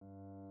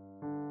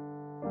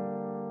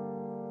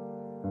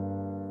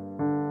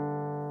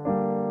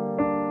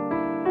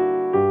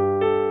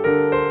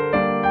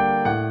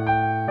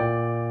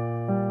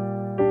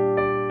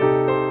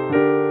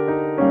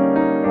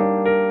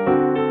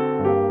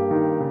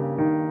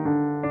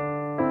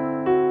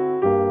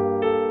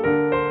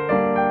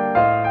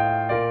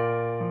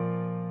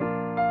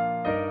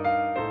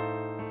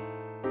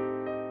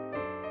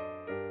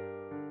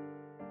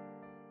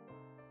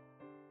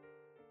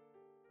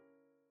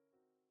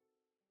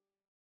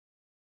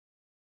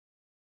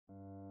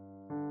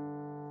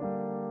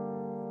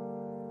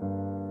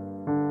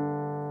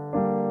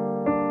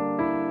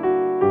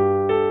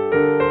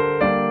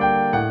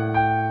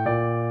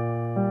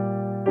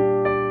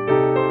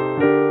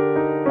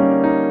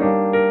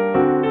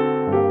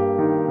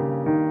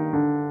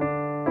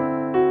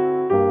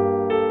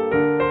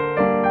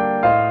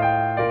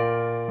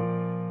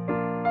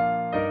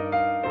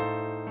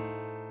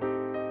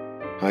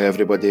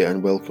everybody,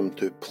 and welcome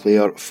to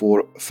Player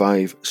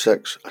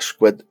 456, a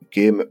Squid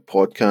Game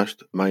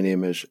podcast. My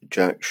name is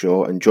Jack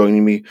Shaw, and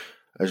joining me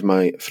is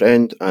my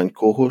friend and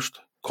co-host,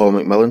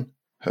 Colin McMillan.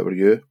 How are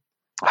you?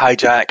 Hi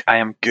Jack, I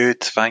am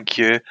good, thank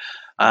you.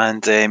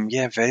 And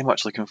very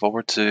much looking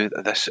forward to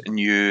this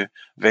new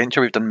venture.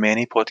 We've done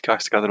many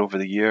podcasts together over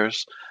the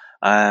years,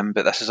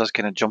 but this is us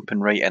kind of jumping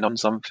right in on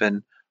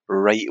something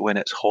right when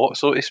it's hot,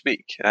 so to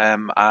speak.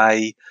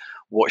 I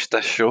watched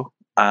this show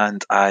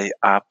and I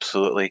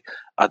absolutely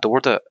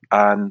adored it.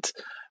 And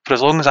for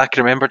as long as I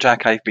can remember,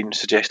 Jack, I've been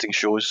suggesting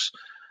shows,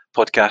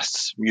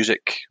 podcasts,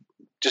 music,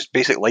 just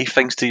basic life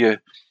things to you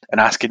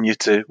and asking you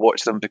to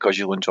watch them because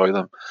you'll enjoy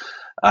them.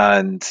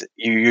 And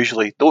you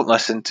usually don't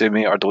listen to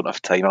me or don't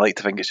have time. I like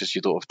to think it's just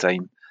you don't have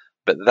time.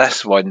 But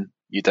this one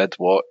you did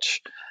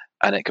watch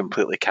and it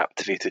completely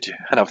captivated you.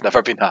 And I've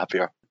never been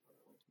happier.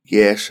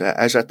 Yes, it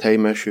is a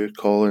time issue,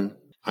 Colin.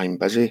 I'm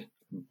busy,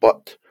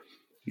 but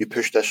you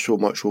pushed this so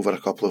much over a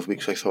couple of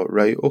weeks, I thought,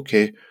 right,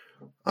 okay,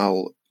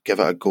 I'll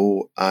give it a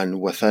go. And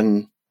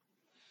within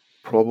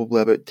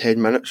probably about 10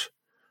 minutes,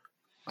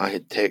 I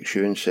had texted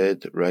you and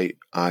said, right,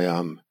 I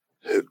am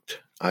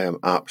hooked. I am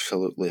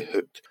absolutely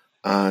hooked.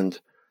 And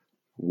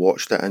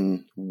watched it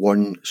in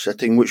one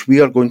sitting, which we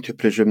are going to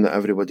presume that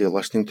everybody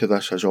listening to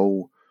this has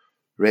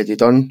already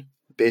done.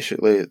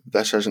 Basically,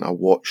 this isn't a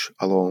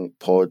watch-along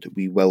pod.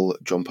 We will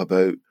jump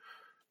about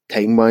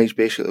time-wise.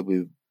 Basically,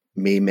 we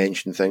may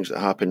mention things that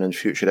happen in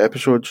future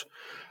episodes.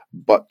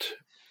 But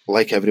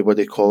like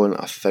everybody, Colin,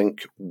 I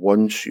think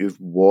once you've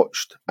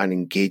watched and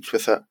engaged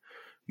with it,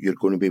 you're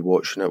going to be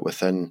watching it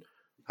within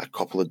a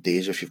couple of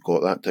days if you've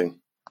got that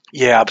time.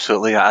 Yeah,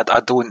 absolutely. I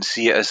don't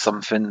see it as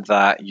something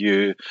that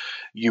you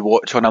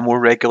watch on a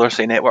more regular,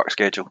 say, network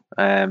schedule.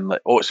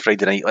 Like, oh, it's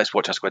Friday night, let's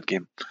watch a Squid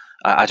Game.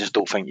 I just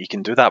don't think you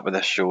can do that with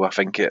this show. I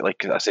think it,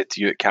 like I said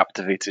to you, it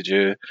captivated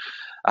you.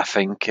 I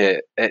think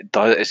it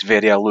does. It's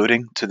very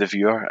alluring to the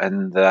viewer,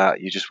 and that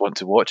you just want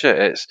to watch it.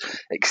 It's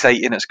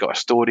exciting. It's got a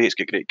story. It's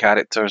got great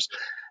characters,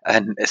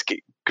 and it's got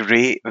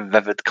great,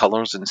 vivid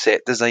colours and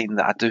set design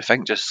that I do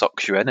think just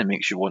sucks you in and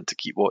makes you want to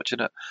keep watching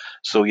it.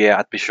 So yeah,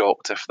 I'd be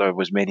shocked if there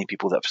was many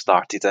people that have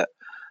started it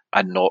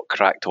and not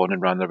cracked on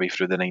and ran their way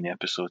through the 9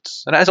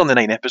 episodes. And it is only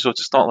 9 episodes.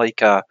 It's not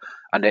like a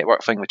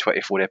network thing with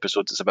 24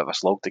 episodes. It's a bit of a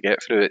slog to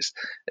get through.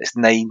 It's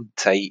 9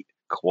 tight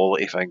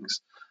quality things,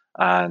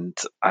 and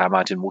I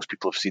imagine most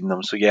people have seen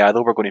them. So yeah,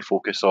 although we're going to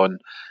focus on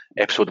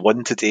episode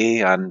 1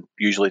 today, and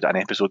usually an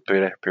episode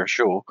per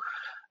show,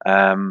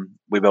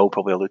 we will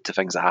probably allude to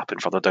things that happen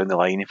further down the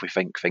line if we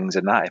think things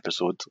in that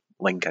episode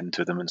link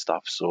into them and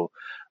stuff. So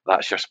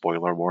that's your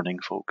spoiler warning,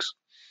 folks.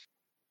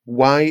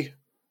 Why,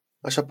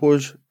 I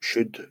suppose,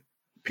 should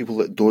people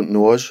that don't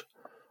know us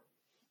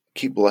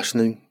keep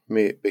listening,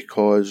 mate?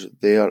 Because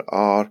there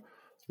are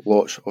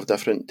lots of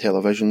different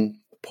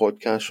television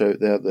podcasts out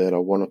there. There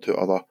are 1 or 2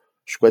 other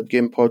Squid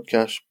Game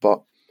podcasts,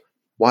 but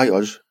why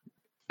us?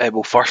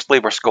 Well, firstly,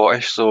 we're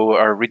Scottish, so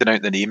our reading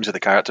out the names of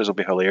the characters will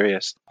be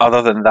hilarious.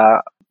 Other than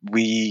that,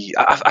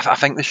 I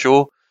think the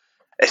show's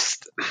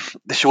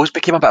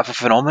became a bit of a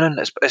phenomenon.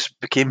 It's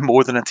became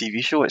more than a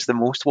TV show. It's the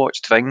most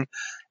watched thing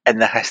in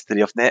the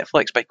history of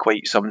Netflix by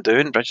quite some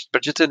doing.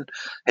 Bridgerton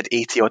had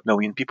 80 odd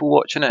million people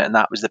watching it, and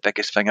that was the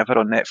biggest thing ever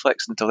on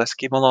Netflix until this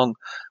came along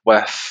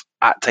with,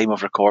 at time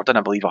of recording,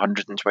 I believe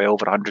 112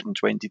 or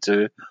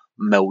 122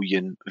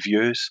 million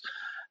views.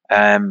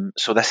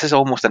 So this is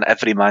almost an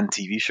everyman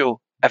TV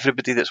show.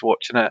 Everybody that's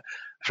watching it,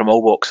 from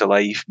all walks of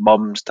life,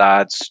 mums,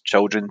 dads,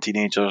 children,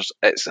 teenagers,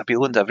 it's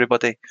appealing to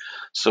everybody.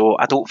 So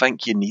I don't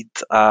think you need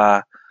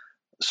a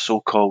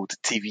so-called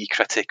TV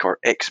critic or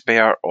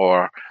expert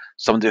or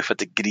somebody with a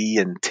degree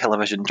in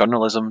television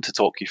journalism to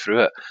talk you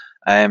through it,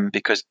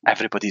 because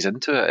everybody's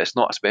into it. It's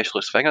not a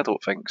specialist thing, I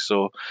don't think.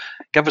 So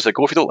give us a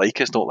go. If you don't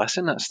like us, don't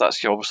listen. That's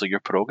obviously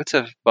your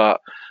prerogative. But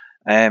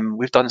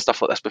we've done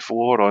stuff like this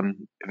before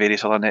on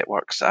various other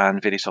networks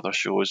and various other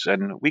shows,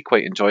 and we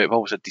quite enjoy it. We've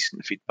always had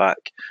decent feedback,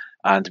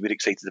 and we're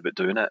excited about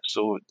doing it.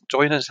 So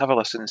join us, have a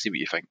listen, and see what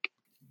you think.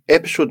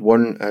 Episode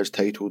 1 is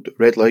titled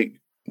Red Light,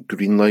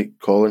 Green Light,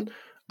 Colin,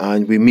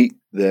 and we meet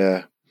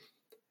the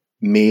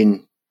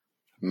main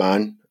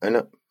man in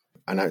it,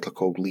 an actor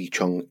called Lee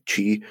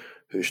Chung-chi,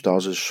 who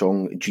stars as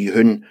Song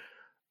Ji-hoon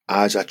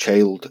as a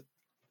child.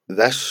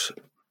 This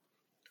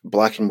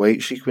black and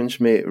white sequence,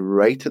 mate,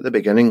 right at the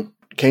beginning,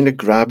 kind of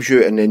grabs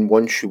you, and then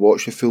once you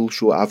watch the full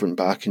show, I went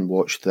back and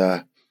watched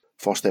the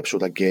first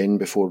episode again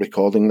before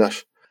recording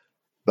this.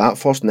 That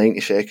first 90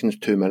 seconds,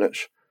 2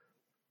 minutes,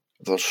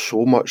 there's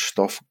so much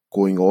stuff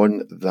going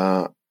on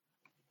that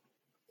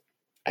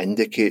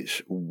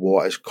indicates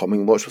what is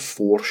coming. Lots of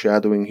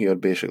foreshadowing here,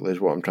 basically, is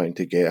what I'm trying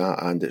to get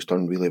at, and it's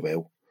done really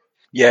well.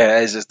 Yeah,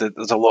 it is.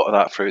 There's a lot of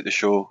that throughout the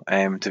show,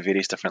 to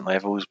various different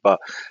levels. But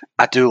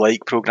I do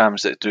like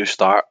programmes that do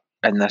start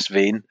in this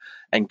vein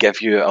and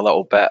give you a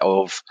little bit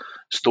of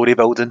story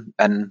building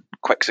in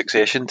quick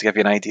succession to give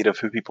you an idea of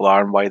who people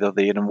are and why they're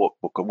there and what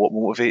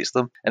motivates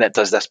them. And it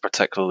does this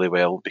particularly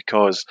well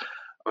because,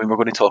 I mean, we're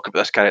going to talk about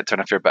this character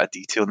in a fair bit of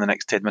detail in the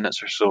next 10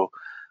 minutes or so.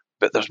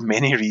 but there's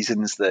many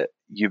reasons that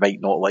you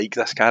might not like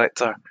this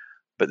character,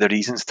 but the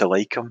reasons to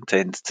like him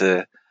tend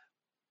to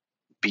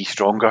be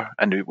stronger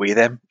and outweigh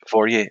them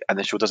for you, and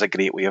the show does a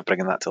great way of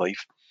bringing that to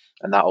life.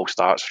 And that all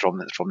starts from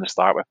the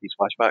start with these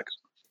flashbacks.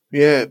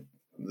 Yeah,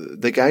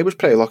 the guy was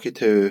pretty lucky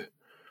to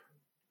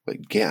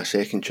get a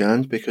second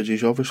chance, because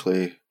he's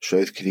obviously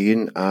South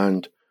Korean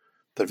and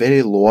they're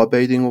very law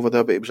abiding over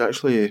there, but he was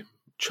actually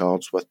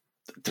charged with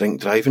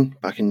drink driving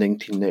back in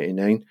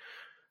 1999.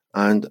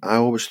 And I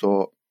always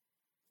thought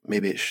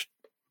maybe it's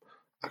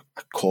a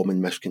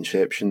common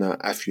misconception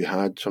that if you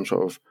had some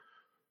sort of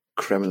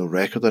criminal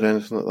record or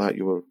anything like that,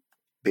 you were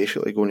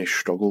basically going to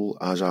struggle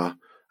as an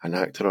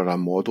actor or a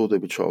model. They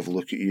would sort of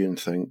look at you and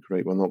think,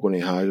 right, we're not going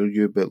to hire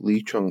you. But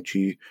Lee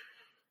Chung-chi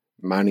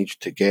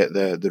managed to get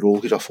the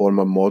role. He's a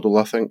former model,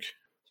 I think.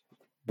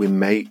 We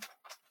might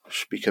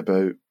speak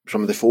about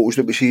some of the photos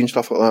that we see and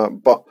stuff like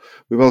that, but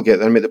we will get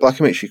there. The black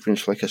and white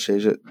sequence, like I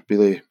says, it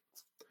really,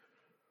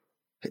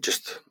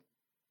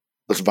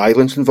 there's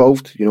violence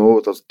involved.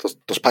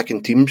 There's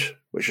picking teams,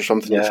 which is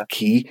something that's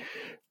key.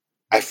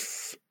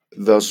 If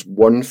there's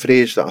one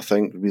phrase that I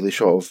think really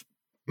sort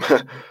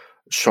of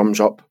sums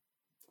up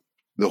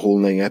the whole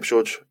 9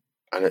 episodes,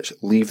 and it's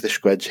leave the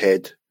squid's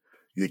head,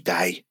 you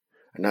die.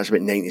 And that's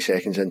about 90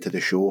 seconds into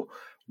the show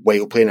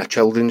while playing a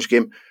children's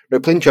game. Now,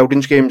 playing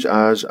children's games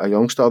as a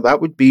youngster,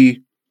 that would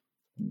be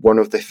one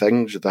of the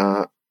things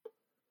that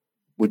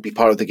would be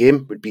part of the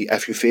game, would be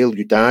if you fail,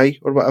 you die,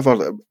 or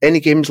whatever. Any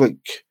games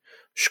like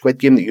Squid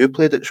Game that you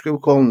played at school,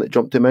 Colin, that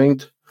jumped to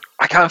mind?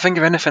 I can't think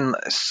of anything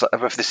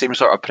with the same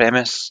sort of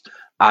premise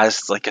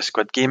as like a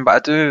Squid Game, but I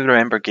do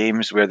remember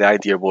games where the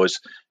idea was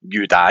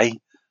you die.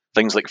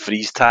 Things like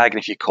freeze tag,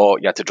 and if you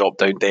caught, you had to drop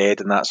down dead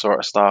and that sort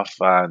of stuff.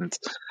 And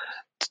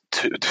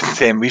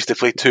we used to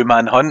play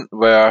 2-man hunt,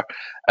 where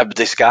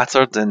everybody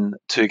scattered and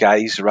 2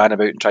 guys ran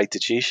about and tried to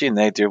chase you. And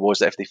the idea was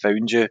that if they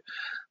found you,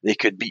 they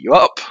could beat you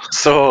up.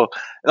 So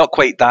not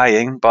quite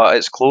dying, but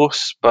it's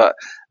close. But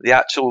the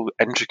actual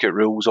intricate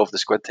rules of the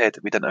Squid Head,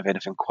 we didn't have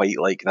anything quite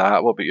like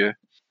that. What about you?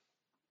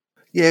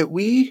 Yeah,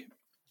 we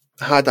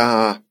had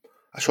a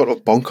sort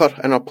of bunker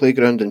in our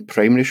playground in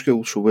primary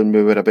school. So when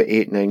we were about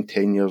 8, 9,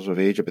 10 years of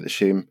age, about the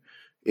same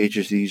age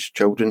as these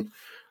children,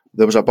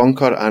 there was a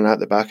bunker, and at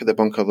the back of the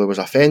bunker there was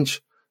a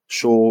fence.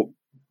 So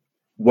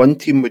one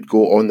team would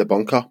go on the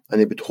bunker and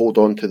they would hold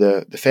on to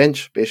the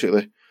fence,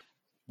 basically,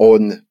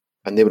 and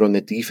they were on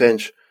the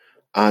defence,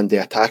 and the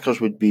attackers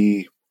would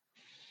be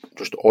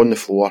just on the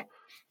floor,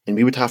 and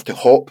we would have to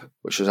hop,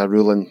 which is a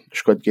rule in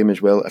Squid Game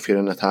as well. If you're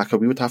an attacker,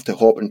 we would have to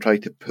hop and try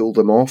to pull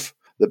them off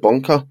the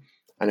bunker,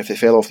 and if they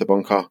fell off the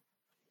bunker,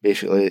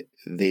 basically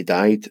they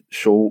died.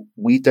 So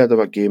we did have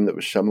a game that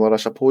was similar, I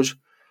suppose.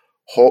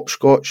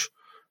 Hopscotch,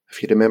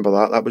 if you remember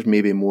that was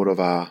maybe more of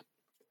a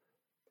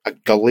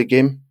gully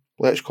game,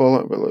 let's call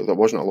it. But there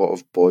wasn't a lot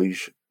of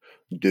boys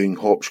doing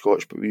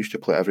hopscotch, but we used to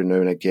play it every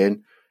now and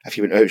again. If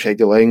you went outside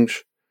the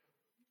lines,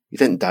 you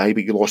didn't die,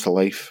 but you lost a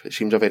life. It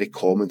seems a very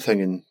common thing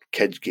in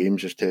kids'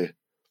 games is to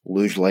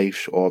lose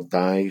lives or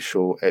die,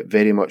 so it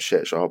very much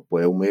sets up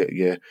well, mate.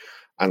 Yeah,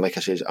 and like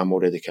I said, I'm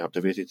already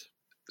captivated.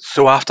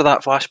 So after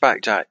that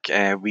flashback, Jack,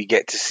 we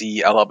get to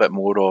see a little bit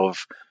more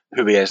of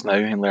who he is now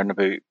and learn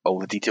about all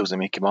the details that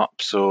make him up.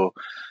 So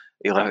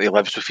he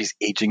lives with his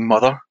aging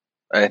mother,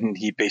 and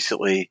he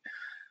basically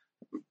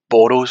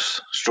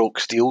borrows,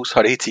 steals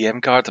her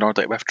ATM card in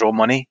order to withdraw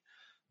money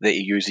that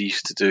he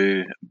uses to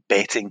do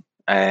betting,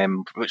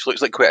 which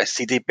looks like quite a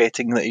seedy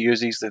betting that he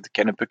uses, the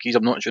kind of bookies.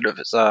 I'm not sure if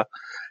it's a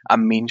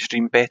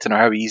mainstream betting or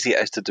how easy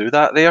it is to do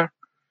that there.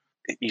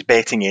 He's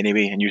betting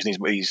anyway and using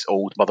his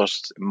old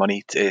mother's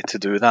money to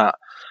do that,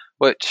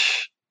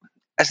 which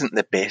isn't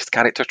the best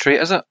character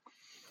trait, is it?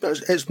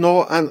 It's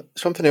not, and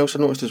something else I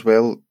noticed as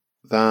well,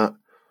 that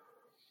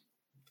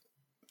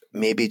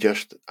maybe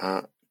just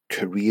a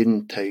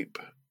Korean type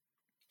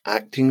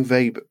acting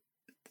vibe.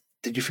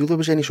 Did you feel there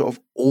was any sort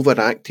of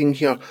overacting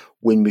here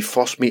when we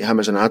first meet him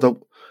as an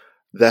adult?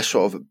 This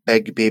sort of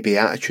big baby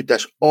attitude,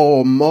 this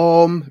 "oh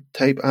mom"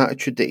 type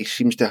attitude that he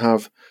seems to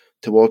have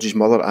towards his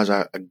mother as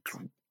a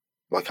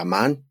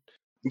man.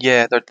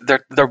 Yeah,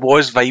 there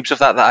was vibes of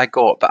that I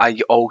got, but I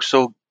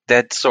also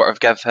did sort of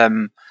give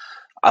him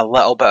a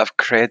little bit of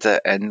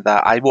credit in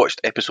that I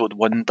watched episode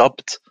 1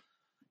 dubbed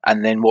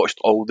and then watched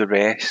all the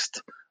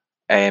rest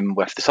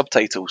with the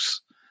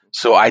subtitles.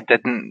 So I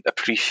didn't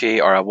appreciate,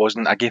 or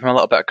I gave him a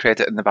little bit of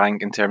credit in the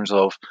bank in terms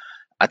of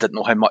I didn't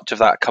know how much of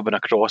that coming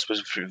across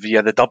was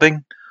via the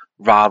dubbing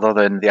rather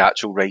than the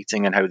actual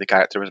writing and how the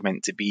character was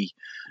meant to be.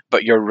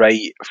 But you're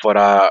right, for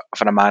a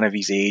man of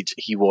his age,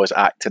 he was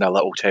acting a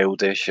little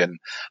childish and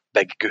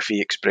big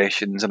goofy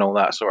expressions and all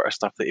that sort of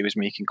stuff that he was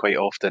making quite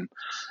often.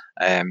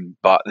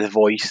 But the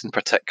voice in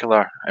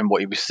particular and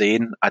what he was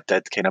saying, I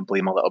did kind of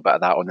blame a little bit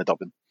of that on the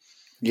dubbing.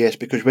 Yes,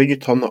 because when you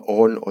turn it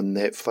on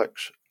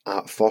Netflix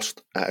at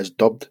first, it is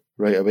dubbed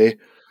right away,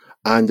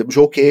 and it was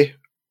okay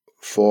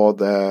for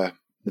the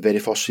very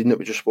first scene that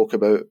we just spoke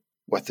about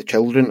with the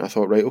children. I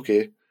thought, right,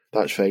 okay,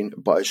 that's fine.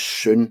 But as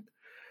soon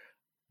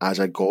as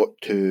I got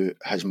to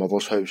his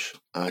mother's house,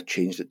 I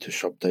changed it to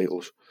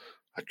subtitles.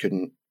 I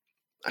couldn't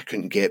I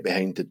couldn't get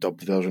behind the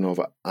dubbed version of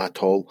it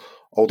at all.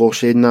 Although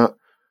saying that,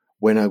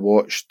 when I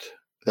watched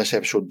this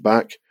episode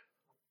back,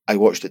 I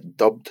watched it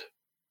dubbed.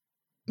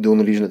 The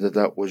only reason I did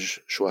that was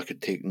so I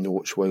could take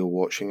notes while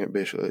watching it,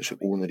 basically. It's the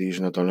only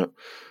reason I done it.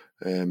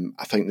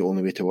 I think the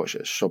only way to watch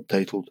it is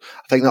subtitled.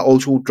 I think that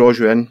also draws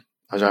you in,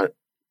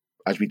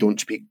 as we don't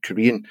speak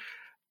Korean.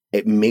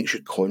 It makes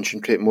you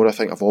concentrate more. I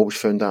think I've always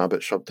found that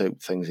about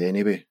subtitled things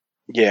anyway.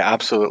 Yeah,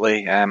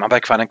 absolutely. I'm a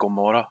big fan of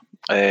Gomorrah,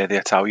 the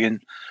Italian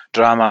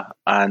drama,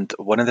 and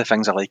one of the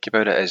things I like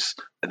about it is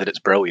that it's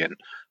brilliant,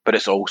 but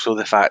it's also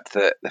the fact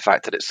that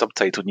it's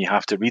subtitled and you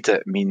have to read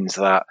it means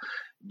that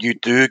you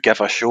do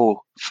give a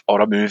show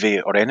or a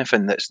movie or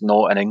anything that's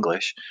not in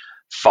English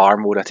far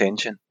more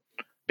attention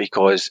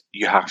because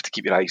you have to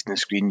keep your eyes on the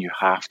screen, you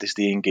have to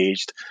stay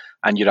engaged,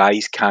 and your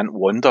eyes can't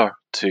wander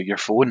to your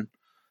phone,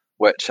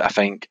 which I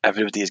think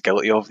everybody is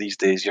guilty of these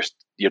days.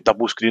 You're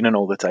double screening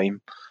all the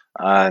time,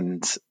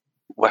 and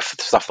with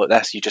stuff like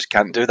this, you just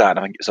can't do that. And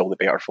I think it's all the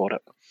better for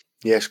it.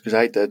 Yes, because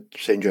I did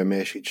send you a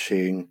message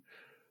saying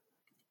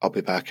I'll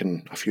be back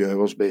in a few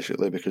hours,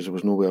 basically, because there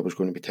was no way I was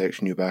going to be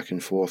texting you back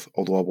and forth.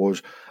 Although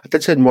I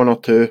did send one or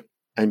two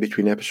in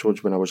between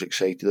episodes when I was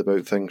excited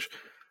about things.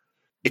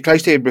 He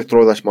tries to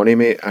withdraw this money,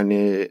 mate, and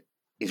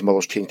his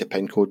mother's changed the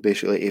PIN code,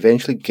 basically. He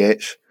eventually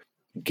guesses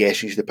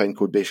the PIN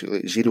code,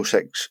 basically,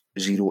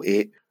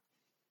 0608,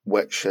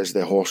 which is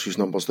the horses'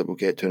 numbers that we'll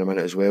get to in a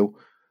minute as well.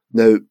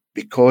 Now,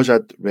 because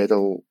I'd read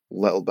a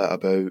little bit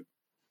about,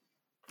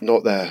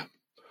 not the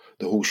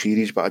whole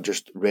series, but I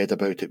just read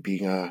about it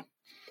being a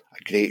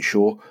great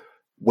show.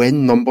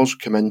 When numbers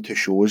come into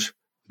shows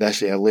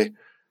this early,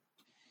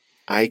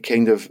 I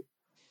kind of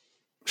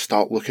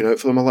start looking out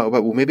for them a little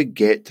bit. We'll maybe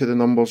get to the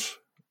numbers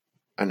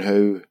and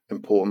how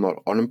important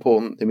or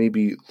unimportant they may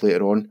be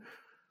later on.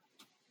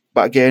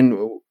 But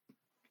again,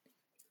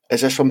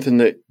 is this something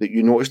that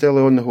you noticed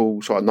early on, the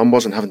whole sort of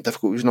numbers and having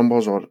difficulties with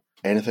numbers or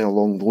anything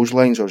along those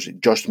lines, or is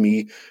it just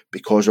me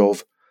because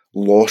of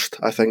Lost,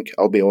 I think,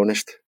 I'll be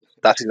honest?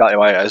 That's exactly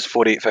why it is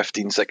 4, 8,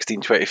 15,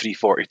 16, 23,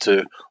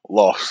 42,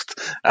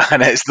 lost.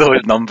 And it's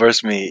those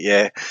numbers, mate,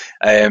 yeah.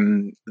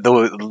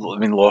 Though, I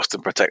mean, Lost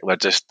in particular,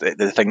 just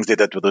the things they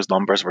did with those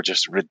numbers were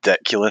just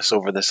ridiculous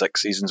over the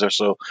 6 seasons or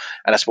so.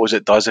 And I suppose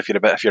it does, if you're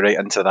right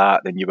into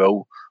that, then you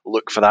will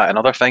look for that in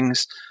other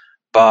things.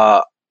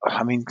 But,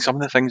 I mean, some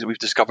of the things that we've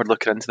discovered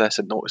looking into this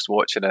and noticed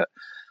watching it,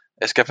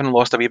 it's given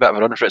Lost a wee bit of a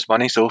run for its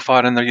money so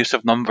far in their use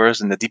of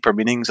numbers and the deeper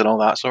meanings and all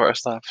that sort of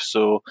stuff.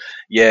 So,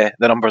 yeah,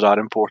 the numbers are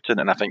important,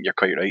 and I think you're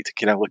quite right to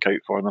kind of look out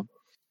for them.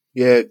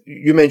 Yeah,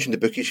 you mentioned the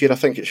bookies here. I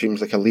think it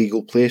seems like a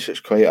legal place. It's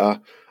quite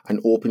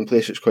an open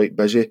place. It's quite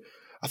busy.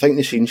 I think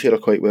the scenes here are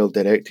quite well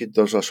directed.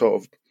 There's a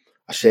sort of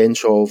a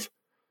sense of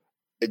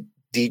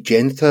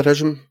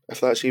degeneratism,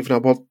 if that's even a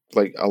word.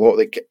 Like a lot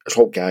of it's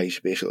all guys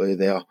basically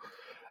there.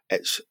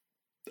 It's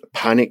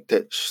panicked.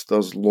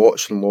 There's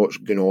lots and lots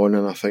going on,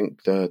 and I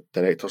think the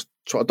director's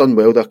sort of done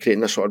well. They're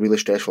creating this sort of really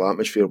stressful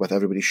atmosphere with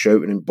everybody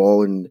shouting and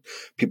bawling,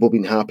 people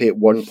being happy at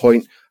one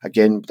point.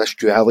 Again, this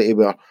duality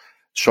where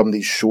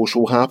somebody's so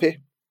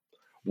happy,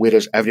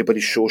 whereas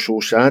everybody's so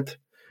sad.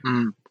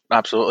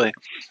 Absolutely.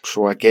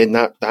 So again,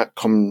 that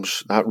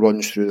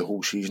runs through the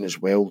whole season as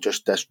well.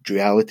 Just this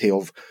duality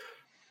of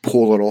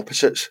polar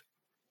opposites.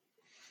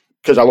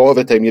 Because a lot of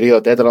the time you're either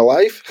dead or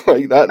alive.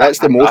 Like that's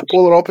the most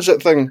polar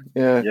opposite thing.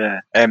 Yeah. Yeah.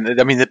 I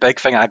mean, the big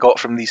thing I got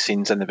from these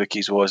scenes in the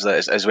bookies was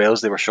that as well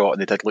as they were shot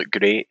and they did look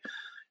great,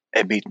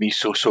 it made me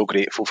so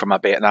grateful for my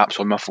betting apps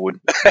on my phone,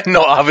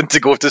 not having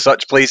to go to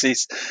such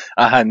places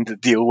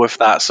and deal with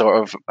that sort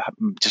of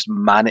just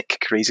manic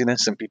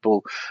craziness and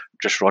people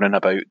just running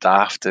about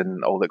daft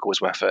and all that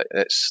goes with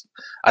it.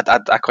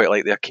 I quite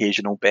like the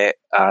occasional bet,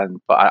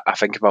 but I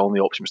think if my only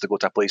option was to go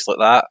to a place like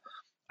that,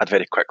 I'd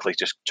very quickly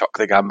just chuck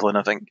the gambling,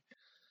 I think.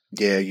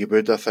 Yeah, you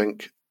would, I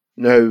think.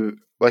 Now,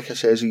 like I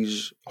says,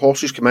 his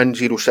horses come in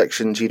 06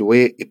 and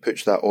 08. He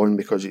puts that on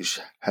because it's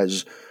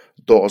his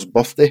daughter's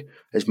birthday.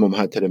 His mum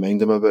had to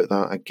remind him about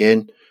that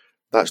again.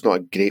 That's not a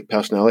great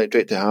personality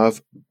trait to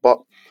have, but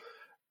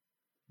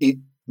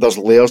there's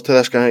layers to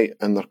this guy,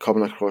 and they're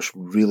coming across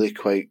really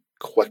quite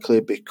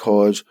quickly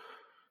because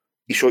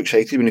he's so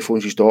excited when he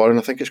phones his daughter, and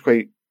I think it's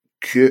quite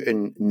cute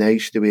and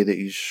nice the way that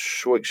he's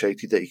so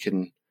excited that he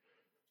can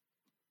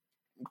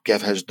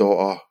give his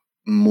daughter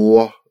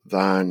more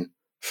than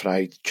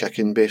fried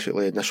chicken,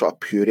 basically, and this sort of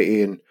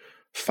purity and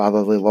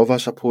fatherly love, I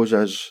suppose,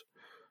 is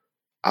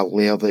a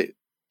layer that,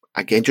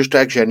 again, just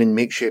drags you in and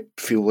makes you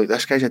feel like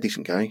this guy's a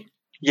decent guy.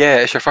 Yeah,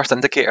 it's your first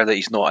indicator that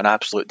he's not an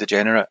absolute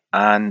degenerate,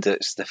 and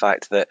it's the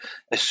fact that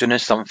as soon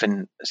as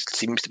something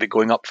seems to be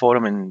going up for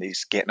him and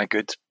he's getting a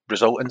good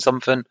result in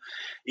something,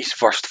 his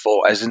first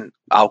thought isn't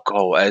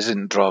alcohol, it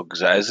isn't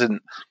drugs, it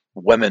isn't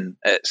women,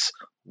 it's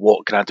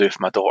what can I do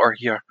for my daughter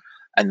here?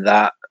 And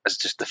that is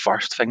just the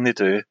first thing they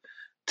do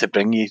to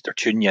bring you or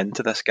tune you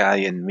into this guy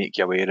and make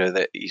you aware of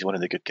that he's one of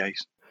the good guys.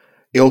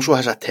 He also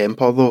has a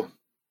temper, though,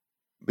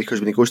 because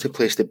when he goes to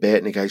place the bet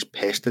and the guy's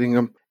pestering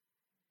him,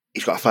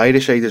 he's got a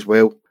fiery side as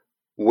well,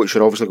 which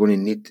you're obviously going to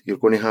need. You're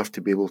going to have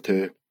to be able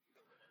to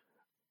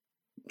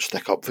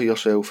stick up for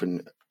yourself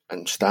and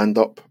and stand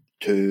up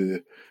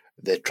to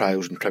the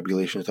trials and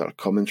tribulations that are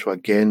coming. So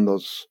again,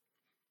 there's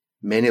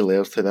many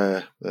layers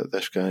to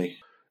this guy,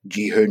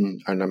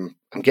 Ji-hoon, and I'm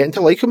getting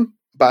to like him,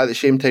 but at the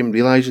same time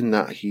realising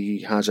that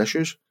he has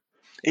issues.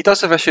 He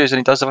does have issues and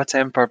he does have a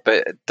temper,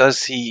 but did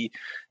he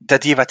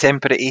have a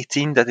temper at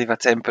 18? Did he have a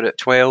temper at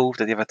 12?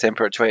 Did he have a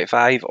temper at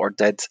 25? Or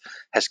did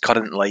his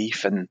current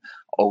life and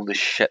all the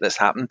shit that's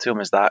happened to him,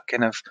 has that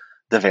kind of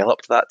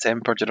developed that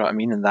temper? Do you know what I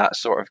mean? And that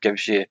sort of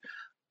gives you,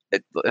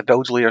 it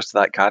builds layers to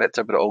that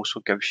character, but it also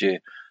gives you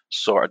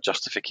sort of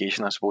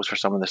justification, I suppose, for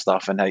some of the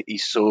stuff and how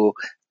he's so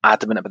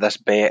adamant about this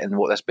bet and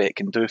what this bet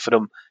can do for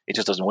him. He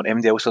just doesn't want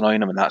anybody else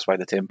annoying him, and that's why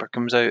the temper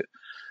comes out.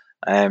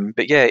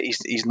 But yeah,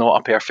 he's not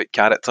a perfect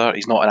character.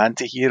 He's not an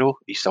anti-hero.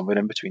 He's somewhere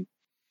in between.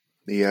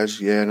 He is,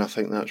 yeah, and I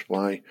think that's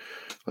why,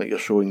 like, you're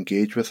so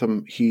engaged with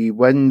him. He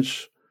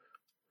wins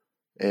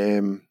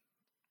about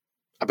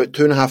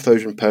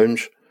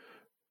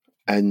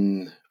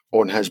 £2,500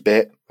 on his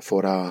bet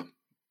for a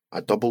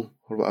double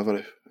or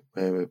whatever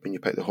when you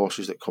pick the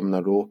horses that come in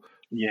a row,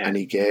 Yeah, and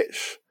he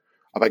gets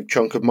a big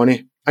chunk of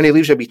money, and he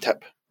leaves a wee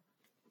tip,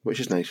 which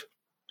is nice.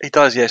 he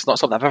does. Yeah, it's not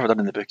something I've ever done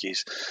in the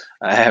bookies.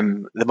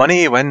 The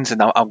money he wins,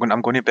 and I'm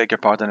going to beg your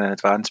pardon in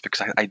advance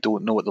because I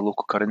don't know what the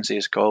local currency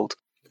is called.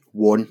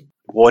 Won.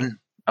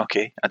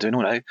 Okay, I do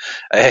know now.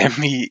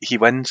 He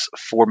wins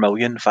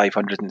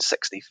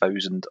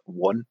 4,560,000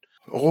 won.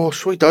 Oh,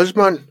 so he does,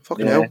 man.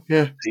 Fucking Yeah. hell,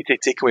 yeah. So you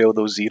take away all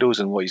those zeros,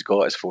 and what he's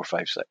got is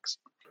 456.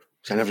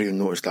 I never even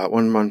noticed that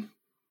one, man.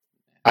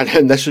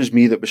 And this is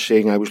me that was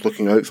saying I was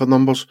looking out for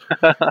numbers,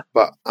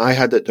 but I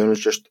had it down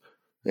as just,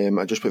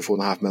 I just put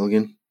 4.5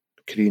 million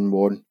Korean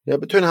won. Yeah,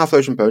 but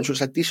 £2,500, so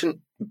it's a decent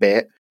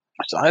bet.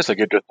 That's a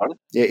good return.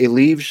 Yeah, he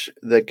leaves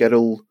the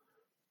girl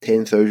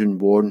 10,000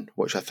 won,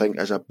 which I think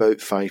is about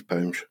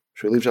 £5. So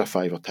he leaves a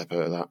fiver tip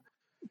out of that.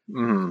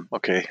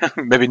 Okay,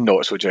 maybe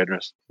not so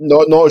generous.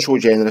 Not so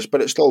generous,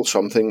 but it's still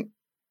something.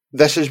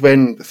 This is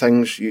when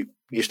things you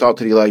start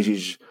to realise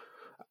he's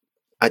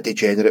a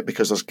degenerate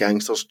because there's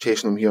gangsters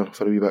chasing him here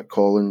for a wee bit,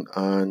 Colin,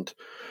 and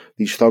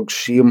these thugs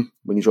see him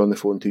when he's on the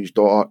phone to his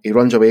daughter. He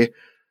runs away.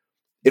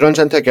 He runs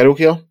into a girl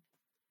here.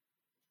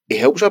 He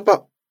helps her,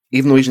 but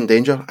even though he's in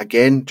danger,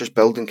 again, just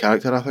building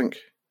character, I think.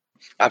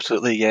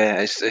 Absolutely,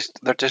 yeah.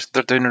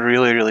 They're doing a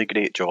really, really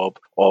great job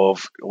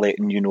of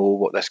letting you know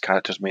what this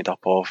character's made up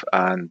of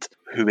and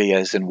who he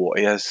is and what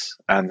he is.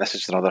 And this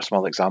is another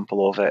small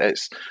example of it.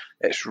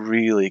 It's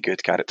really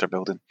good character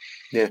building.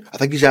 Yeah, I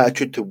think his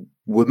attitude to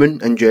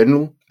women in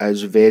general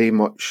is very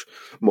much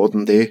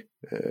modern day.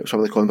 Some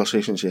of the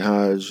conversations he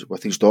has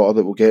with his daughter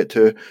that we'll get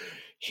to,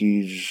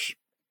 he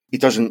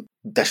doesn't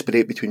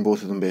disparate between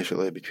both of them,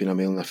 basically, between a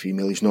male and a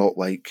female. He's not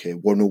like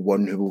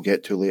 101, who we'll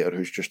get to later,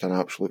 who's just an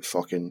absolute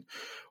fucking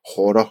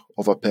horror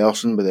of a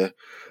person with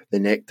the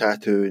neck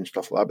tattoo and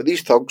stuff like that. But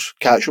these thugs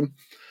catch him.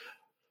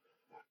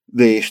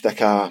 They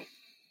stick a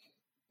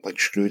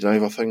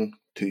screwdriver thing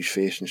to his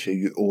face and say,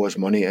 "You owe us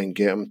money," and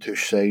get him to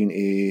sign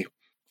a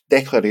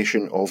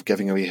declaration of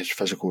giving away his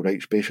physical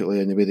rights, basically.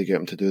 And the way they get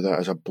him to do that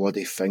is a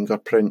bloody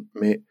fingerprint,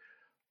 mate.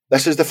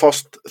 This is the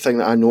first thing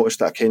that I noticed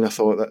that I kind of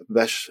thought that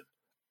this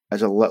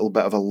is a little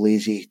bit of a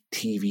lazy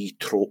TV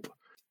trope.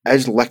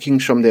 Is licking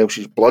somebody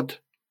else's blood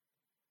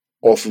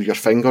off of your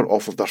finger,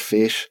 off of their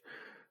face,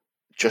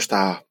 just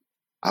a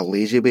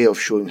lazy way of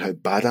showing how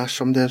badass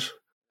somebody is?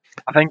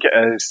 I think it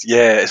is.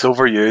 Yeah, it's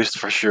overused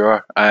for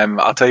sure.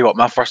 I'll tell you what,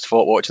 my first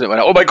thought watching it went,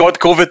 oh my god,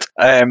 COVID.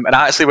 And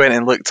I actually went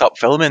and looked up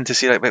filming to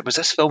see, like, wait, was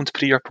this filmed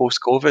pre or post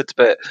COVID?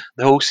 But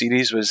the whole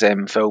series was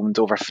filmed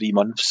over 3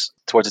 months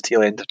towards the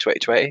tail end of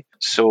 2020.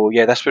 So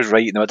yeah, this was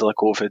right in the middle of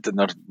COVID and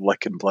they're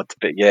licking blood.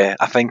 But yeah,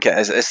 I think it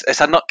is. It's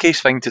a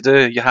nutcase thing to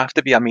do. You have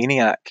to be a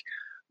maniac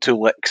to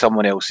lick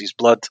someone else's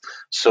blood.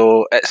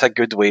 So it's a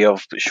good way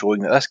of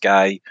showing that this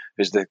guy,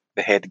 who's the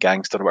head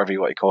gangster or whatever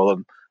you want to call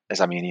him,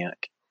 is a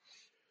maniac.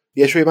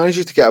 Yeah, so he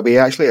manages to get away.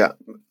 Actually, I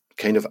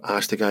kind of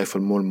asked the guy for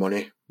more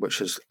money, which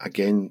is,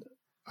 again,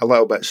 a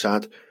little bit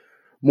sad.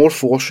 More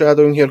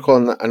foreshadowing here,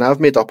 Colin, and I've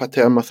made up a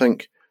term, I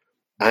think,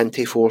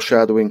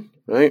 anti-foreshadowing,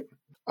 right?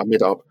 I've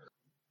made it up,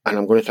 and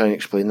I'm going to try and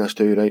explain this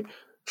to you, right?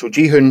 So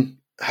Ji-hoon,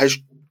 his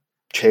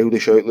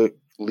childish outlook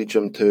leads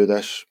him to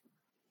this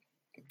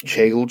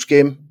child's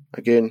game,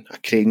 again, a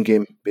crane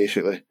game,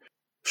 basically.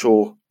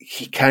 So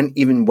he can't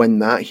even win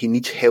that. He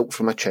needs help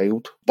from a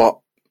child, but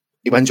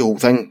he wins the whole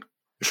thing.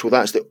 So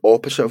that's the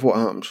opposite of what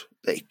happens.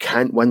 That he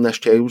can't win this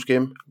child's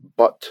game,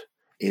 but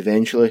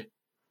eventually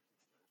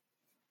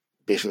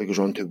basically goes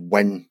on to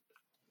win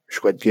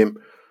Squid Game.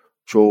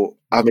 So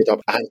I made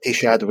up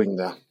anti-shadowing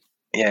there.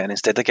 Yeah, and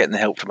instead of getting the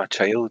help from a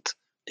child,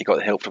 he got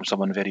the help from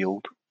someone very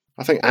old.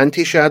 I think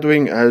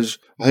anti-shadowing is,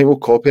 I think we'll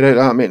copyright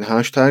that, mate, and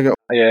hashtag it.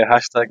 Yeah,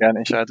 hashtag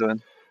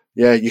anti-shadowing.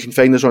 Yeah, you can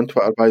find us on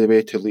Twitter, by the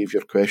way, to leave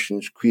your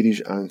questions,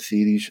 queries and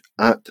theories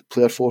at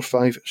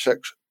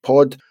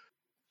Player456pod.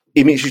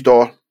 He meets his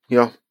daughter.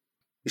 Yeah,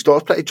 his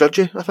daughter's pretty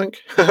judgy, I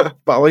think, but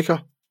I like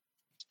her.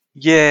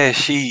 Yeah,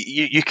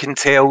 you can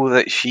tell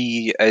that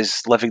she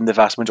is living the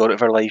vast majority of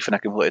her life in a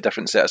completely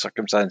different set of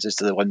circumstances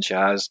to the one she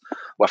has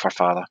with her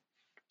father.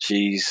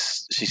 She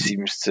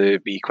seems to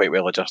be quite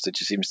well adjusted.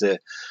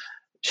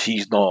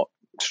 She's not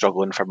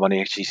struggling for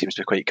money. She seems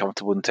to be quite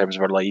comfortable in terms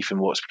of her life and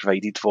what's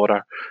provided for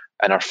her.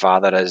 And her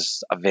father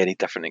is a very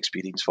different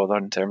experience for her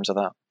in terms of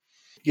that.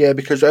 Yeah,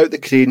 because out the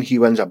crane he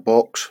wins a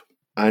box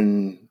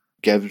and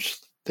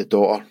gives the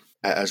daughter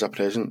it as a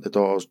present. The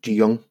daughter's Ji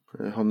Young,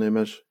 her name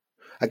is.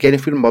 Again,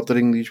 if we're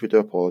murdering these, we do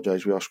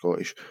apologise. We are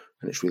Scottish,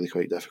 and it's really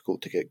quite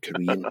difficult to get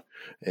Korean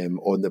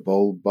on the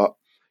ball. But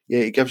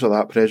yeah, he gives her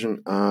that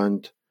present,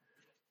 and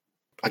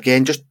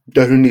again, just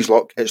down on his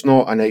luck. It's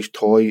not a nice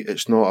toy.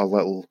 It's not a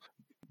little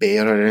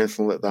bear or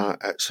anything like that.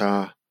 It's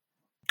a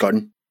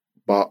gun,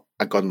 but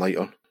a gun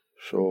lighter.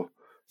 So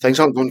things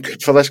aren't going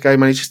good for this guy,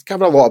 man. He's just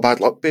given a lot of bad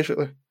luck,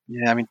 basically.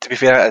 Yeah, I mean, to be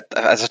fair,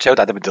 as a child,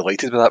 I'd have been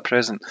delighted with that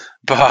present.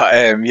 But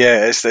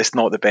yeah, it's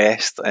not the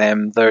best.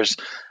 There's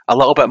a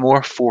little bit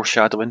more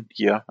foreshadowing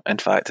here, in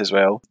fact, as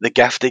well. The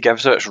gift he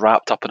gives her, it's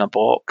wrapped up in a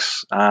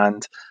box,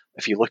 and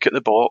if you look at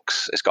the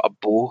box, it's got a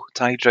bow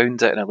tied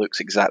round it, and it looks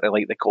exactly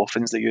like the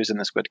coffins they use in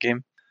the Squid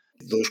Game.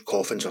 Those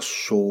coffins are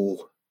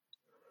so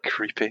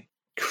Creepy.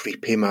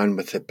 creepy, man,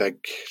 with the big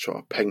sort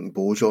of pink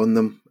bows on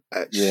them.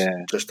 It's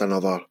just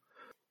another.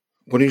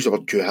 I'm going to use the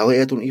word duality.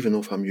 I don't even know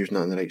if I'm using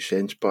that in the right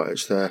sense, but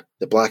it's the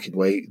black and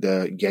white,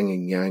 the yin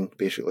and yang,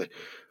 basically.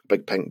 A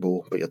big pink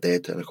bow, but you're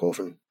dead in a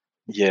coffin.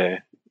 Yeah,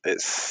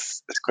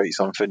 it's quite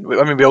something.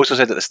 I mean, we also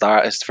said at the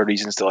start, is for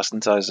reasons to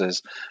listen to us,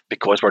 is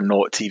because we're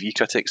not TV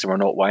critics and we're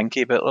not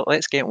wanky, but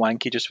let's get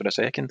wanky just for a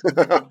second.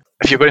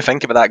 If you're going to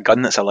think about that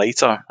gun that's a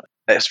lighter,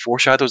 it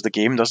foreshadows the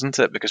game, doesn't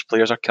it? Because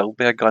players are killed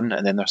by a gun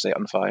and then they're set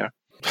on fire.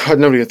 I'd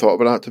never even thought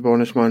about that, to be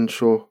honest, man.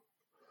 So,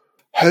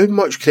 how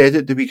much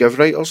credit do we give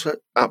writers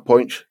at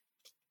points?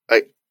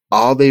 Like,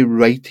 are they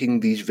writing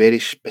these very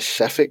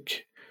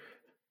specific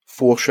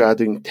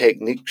foreshadowing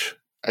techniques?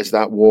 Is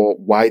that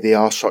why they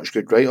are such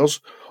good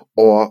writers?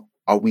 Or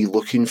are we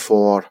looking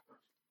for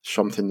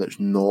something that's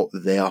not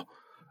there?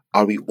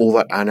 Are we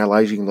over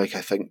analysing, like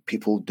I think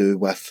people do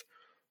with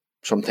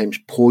sometimes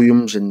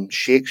poems and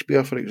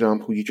Shakespeare, for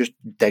example? You just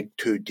dig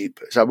too deep.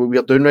 Is that what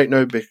we're doing right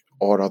now?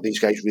 Or are these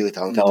guys really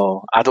talented?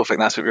 No, I don't think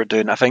that's what we're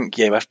doing. I think,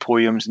 yeah, with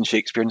poems and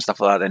Shakespeare and stuff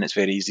like that, then it's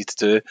very easy to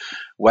do.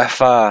 With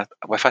a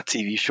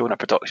TV show and a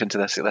production to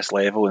this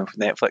level and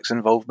Netflix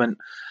involvement,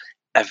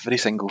 every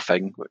single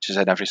thing, which is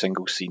in every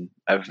single scene,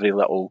 every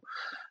little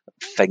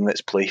thing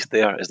that's placed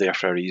there is there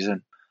for a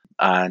reason.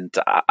 And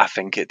I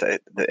think it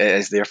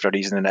is there for a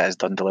reason, and it is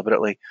done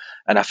deliberately.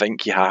 And I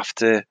think you have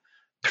to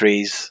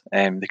praise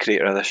the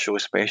creator of this show,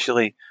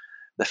 especially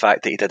the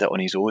fact that he did it on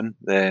his own.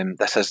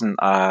 This isn't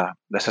a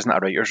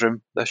writer's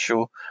room. This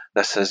show.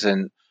 This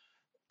isn't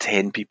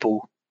 10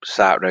 people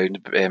sat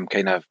around,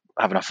 kind of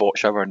having a thought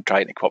shower and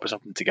trying to come up with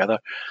something together.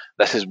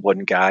 This is one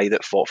guy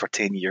that fought for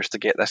 10 years to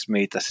get this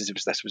made. This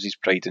was his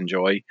pride and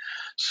joy.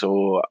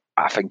 So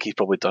I think he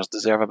probably does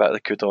deserve a bit of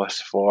the kudos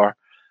for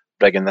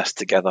bringing this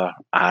together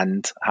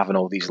and having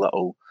all these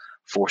little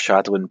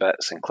foreshadowing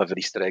bits and clever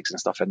Easter eggs and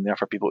stuff in there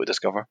for people to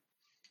discover.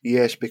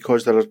 Yes,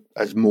 because there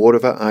is more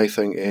of it, I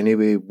think,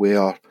 anyway,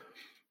 where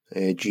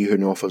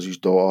Ji-hoon offers his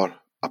daughter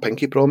a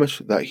pinky promise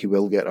that he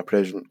will get a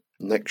present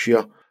next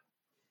year.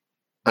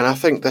 And I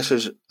think this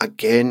is,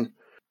 again,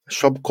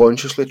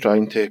 subconsciously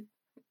trying to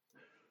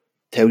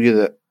tell you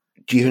that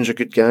Ji-hoon's a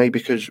good guy,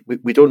 because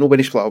we don't know when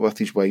he split up with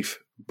his wife,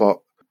 but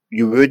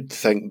you would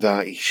think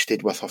that he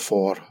stayed with her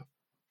for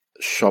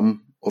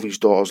some of his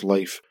daughter's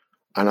life.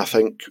 And I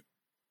think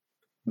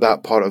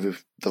that part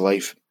of the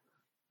life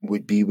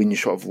would be when you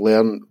sort of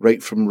learn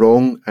right from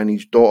wrong, and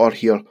his daughter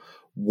here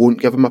won't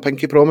give him a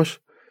pinky promise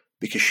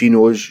because she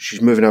knows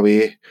she's moving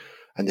away,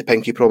 and the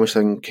pinky promise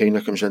thing kind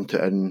of comes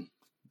into it in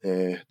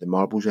the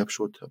Marbles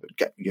episode about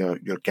get your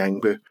gang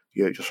boo,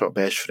 your sort of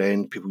best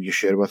friend, people you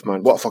share with,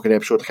 man. What a fucking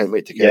episode. I can't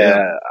wait to get Yeah,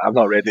 there. I'm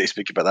not ready to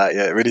speak about that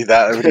yet. We need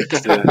to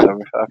do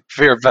a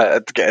fair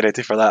bit to get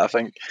ready for that, I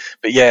think.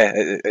 But yeah,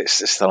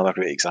 it's another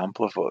great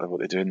example of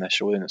what they do in this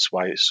show, and it's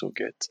why it's so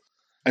good.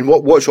 And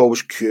what's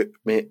always cute,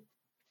 mate,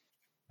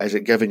 is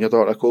it giving your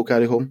daughter a cold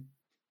carry home?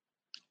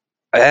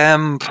 I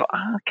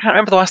can't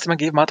remember the last time I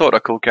gave my daughter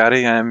a cold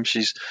carry.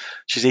 She's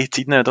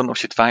 18 now. I don't know if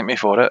she'd thank me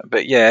for it,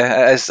 but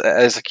yeah, it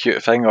is a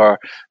cute thing. Or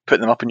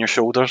putting them up on your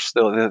shoulders.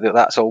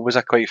 That's always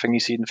a quite thing you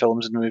see in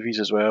films and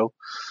movies as well.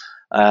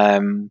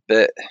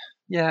 But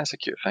yeah, it's a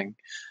cute thing.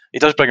 He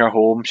does bring her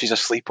home. She's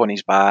asleep on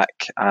his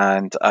back,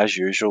 and as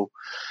usual,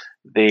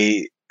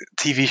 the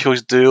TV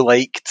shows do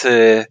like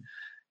to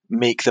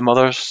make the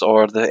mothers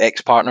or the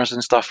ex-partners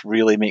and stuff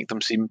really make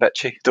them seem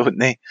bitchy, don't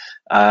they?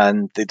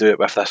 And they do it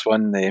with this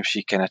one.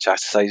 She kind of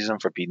chastises him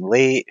for being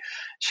late.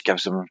 She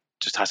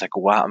just has a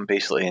go at him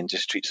basically, and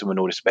just treats him with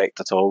no respect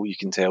at all. You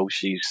can tell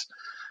she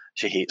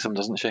hates him,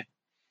 doesn't she?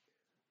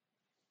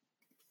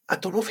 I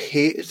don't know if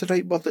hate is the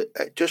right word.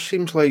 It just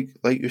seems like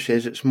you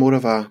says, it's more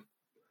of a.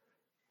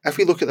 If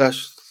we look at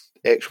this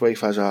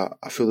ex-wife as a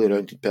fully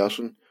rounded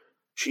person,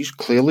 she's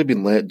clearly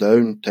been let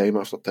down time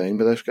after time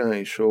by this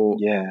guy. So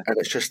Yeah. And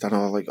it's just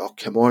another like, oh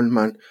come on,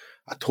 man!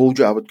 I told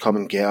you I would come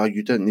and get her.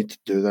 You didn't need to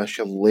do this.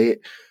 You're late.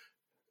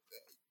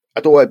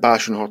 I don't like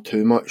bashing her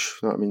too much.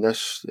 You know what I mean?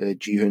 This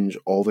Ji-hoon's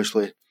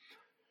obviously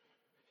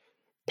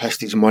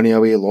pissed his money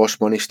away,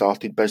 lost money,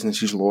 started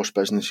businesses, lost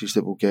businesses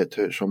that we'll get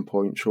to at some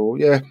point. So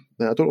yeah,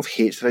 I don't know if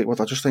hate's the right word.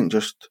 I just think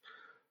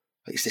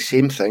it's the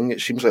same thing.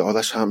 It seems like, oh,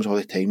 this happens all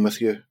the time with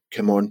you.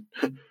 Come on,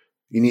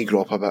 you need to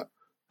grow up a bit.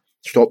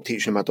 Stop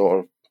teaching my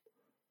daughter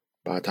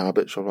bad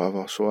habits or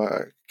whatever. So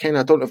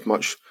I don't have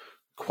much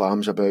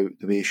qualms about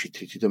the way she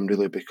treated him,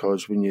 really,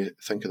 because when you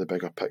think of the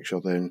bigger picture,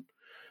 then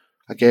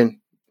again,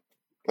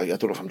 like, I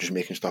don't know if I'm just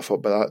making stuff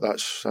up, but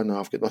I know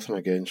I've got nothing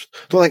against.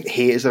 I don't think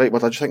hate is the right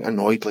word. I just think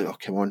annoyed, like, oh,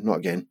 come on, not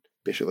again.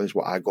 Basically, is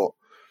what I got.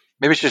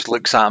 Maybe she just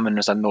looks at him and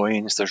there's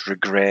annoyance, there's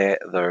regret,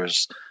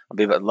 there's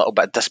maybe a little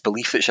bit of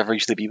disbelief that she ever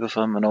used to be with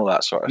him and all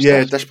that sort of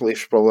Yeah, stuff.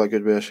 disbelief's probably a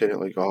good way of saying it.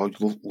 Like, oh,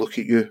 look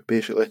at you,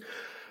 basically.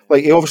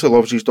 Like, he obviously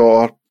loves his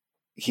daughter.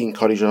 He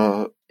encourages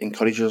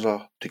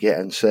her to get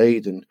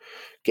inside and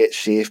get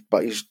safe,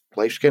 but his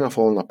life's kind of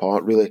falling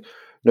apart, really.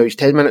 Now, he's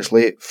 10 minutes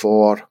late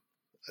for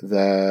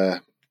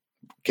the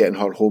getting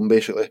her home,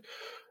 basically.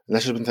 And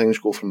this is when things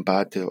go from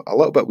bad to a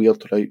little bit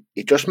weird, right?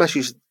 He just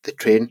misses the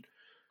train. Do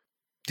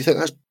you think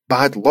that's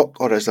bad luck,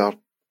 or is there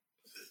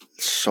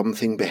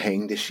something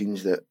behind the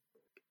scenes that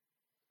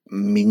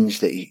means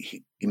that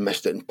he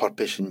missed it on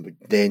purpose and would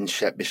then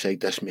sit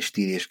beside this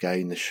mysterious guy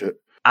in the suit?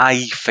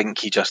 I think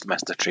he just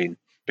missed the train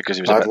because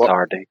he was a Bad bit luck.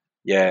 tardy.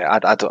 Yeah,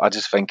 I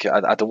just think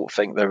I don't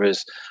think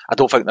I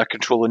don't think they're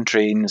controlling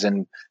trains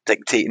and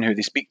dictating who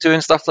they speak to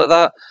and stuff like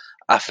that.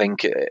 I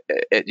think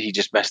he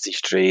just missed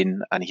his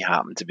train and he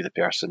happened to be the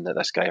person that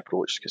this guy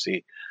approached because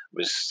he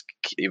was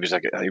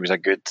a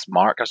good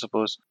mark, I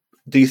suppose.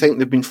 Do you think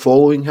they've been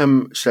following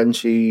him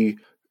since he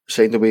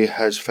signed away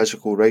his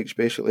physical rights,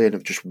 basically, and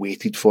have just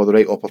waited for the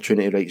right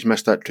opportunity? Right, he's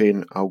missed that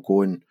train, I'll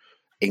go and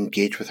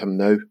engage with him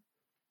now.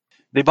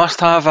 They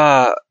must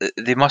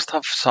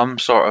have some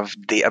sort of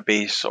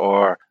database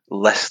or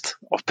list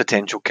of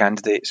potential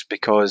candidates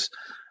because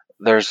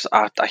there's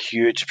a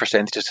huge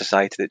percentage of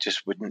society that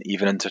just wouldn't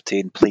even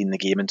entertain playing the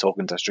game and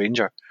talking to a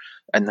stranger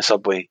in the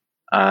subway.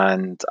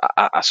 And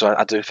so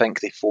I do think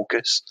they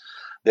focus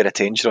their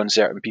attention on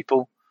certain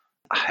people.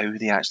 How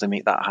they actually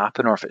make that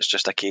happen, or if it's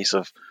just a case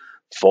of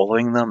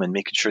following them and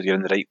making sure you're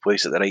in the right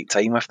place at the right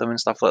time with them and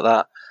stuff like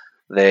that,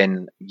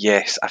 then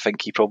yes, I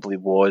think he probably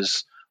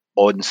was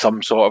on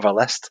some sort of a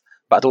list.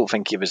 But I don't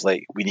think he was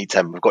like, we need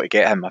him, we've got to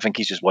get him. I think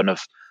he's just one of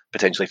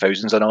potentially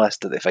thousands on a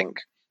list that they think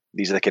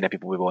these are the kind of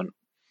people we want.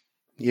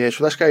 Yeah,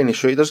 so this guy in the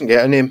suit, he doesn't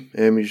get a name.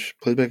 He's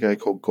played by a guy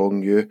called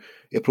Gong Yu.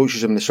 He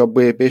approaches him in the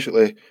subway.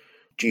 Basically,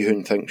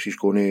 Ji-hoon thinks he's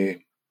going to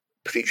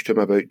preach to him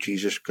about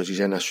Jesus because he's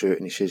in a suit,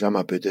 and he says, I'm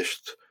a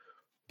Buddhist.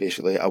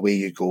 Basically, away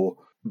you go.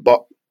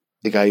 But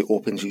the guy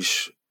opens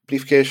his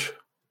briefcase,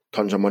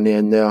 tons of money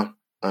in there,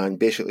 and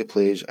basically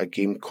plays a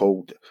game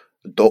called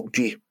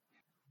Dokji,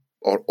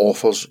 or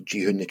offers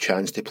Ji-hoon the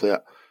chance to play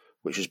it,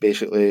 which is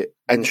basically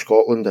in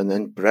Scotland and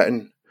in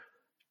Britain.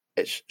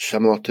 It's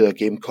similar to a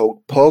game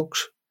called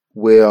Pogs,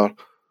 where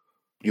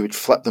you would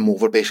flip them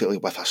over basically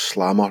with a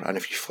slammer, and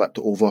if you flipped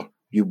it over,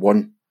 you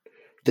won.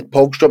 Did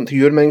Pogs jump to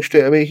your mind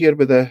straight away here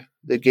with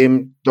the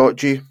game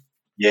 .g?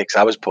 Yeah, because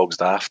I was Pogs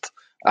daft.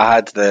 I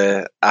had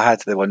the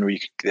one where you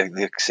could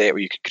the set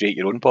where you could create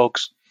your own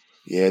Pogs.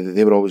 Yeah,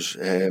 they were always,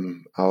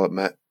 I'll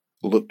admit,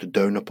 looked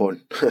down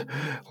upon.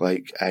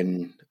 Like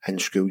in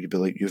school, you'd be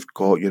like, you've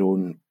got your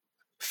own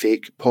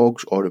fake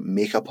Pogs, or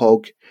make a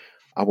Pog.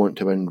 I want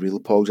to win real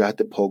Pogs. I had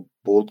the Pog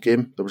board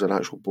game. There was an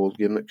actual board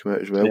game that came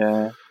out as well.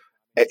 Yeah.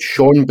 It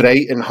shone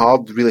bright and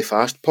hard really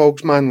fast,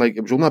 Pogs, man. Like,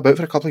 it was only about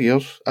for a couple of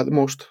years at the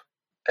most.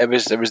 It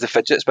was the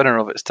fidget spinner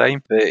of its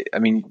time. But, I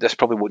mean, this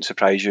probably won't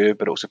surprise you,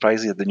 but it'll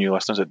surprise the new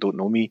listeners that don't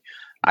know me.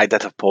 I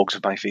did have Pogs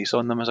with my face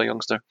on them as a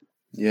youngster.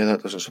 Yeah,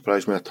 that doesn't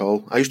surprise me at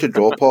all. I used to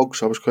draw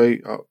Pogs. I was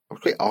quite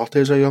arty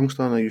as a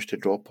youngster, and I used to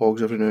draw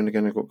Pogs every now and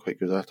again. I got quite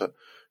good at it.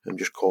 I'm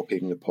just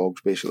copying the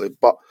Pogs, basically.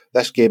 But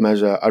this game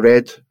is a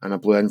red and a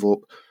blue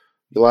envelope.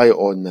 You lie it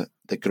on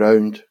the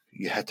ground,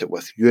 you hit it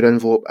with your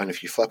envelope, and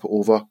if you flip it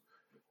over,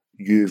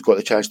 you've got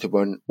the chance to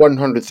win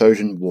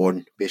 100,000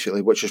 won,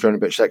 basically, which is around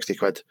about 60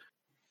 quid.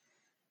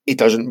 He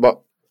doesn't,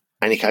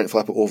 and he can't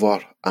flip it over,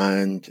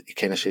 and he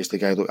kind of says to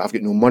the guy, look, I've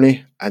got no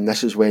money, and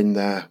this is when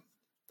I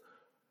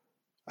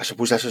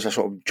suppose this is a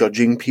sort of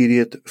judging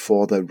period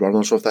for the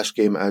runners of this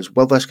game, is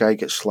will this guy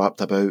get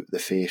slapped about the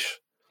face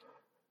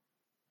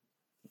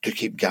to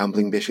keep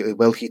gambling, basically?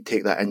 Will he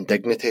take that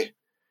indignity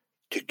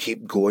to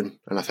keep going?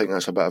 And I think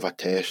that's a bit of a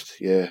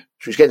test, yeah.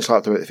 So he's getting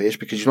slapped about the face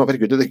because he's not very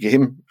good at the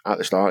game at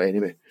the start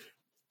anyway.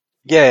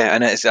 Yeah,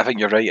 and I think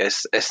you're right.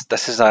 This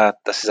is a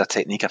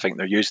technique I think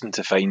they're using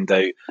to find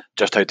out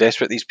just how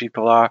desperate these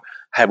people are,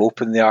 how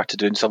open they are to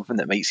doing something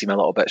that might seem a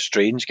little bit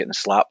strange, getting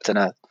slapped in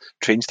a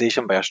train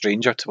station by a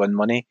stranger to win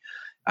money,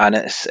 and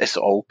it's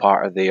all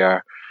part of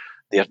their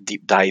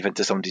deep dive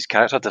into somebody's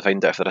character to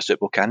find out if they're a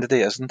suitable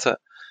candidate, isn't it?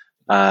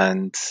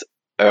 And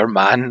our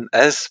man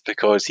is,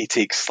 because he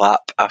takes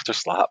slap after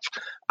slap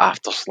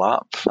after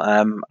slap.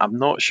 I'm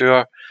not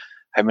sure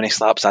how many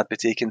slaps I'd be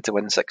taking to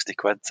win 60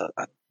 quid.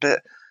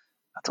 But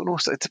I don't know.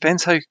 It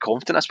depends how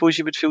confident I suppose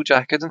you would feel,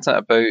 Jack, isn't it,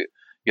 about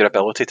your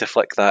ability to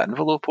flick that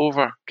envelope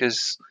over?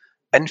 Because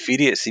in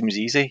theory it seems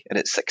easy, and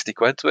it's 60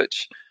 quid,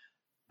 which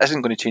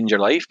isn't going to change your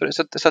life, but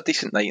it's a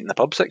decent night in the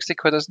pub,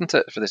 £60, isn't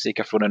it, for the sake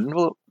of throwing an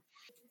envelope?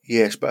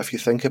 Yes, but if you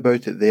think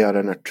about it, they are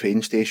in a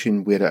train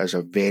station where it is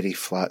a very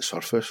flat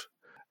surface.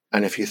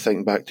 And if you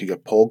think back to your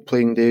POG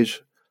playing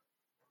days,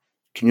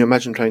 can you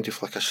imagine trying to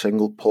flick a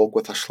single POG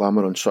with a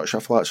slammer on such a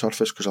flat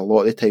surface? Because a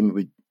lot of the time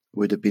it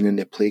would have been in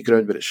the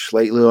playground, but it's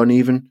slightly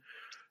uneven.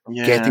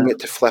 Yeah. Getting it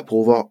to flip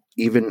over,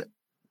 even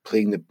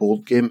playing the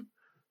board game,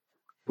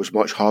 was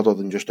much harder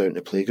than just out in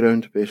the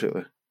playground,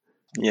 basically.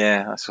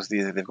 Yeah, I suppose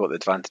they've got the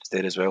advantage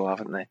there as well,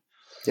 haven't they?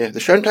 Yeah, the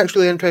soundtrack's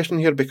really interesting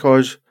here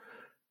because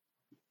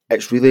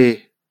it's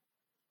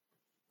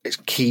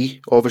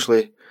key,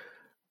 obviously,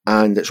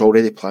 and it's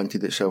already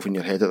planted itself in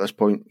your head at this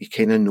point. You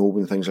kind of know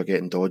when things are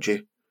getting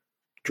dodgy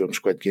during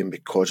Squid Game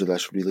because of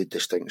this really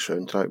distinct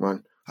soundtrack,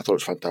 man. I thought it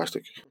was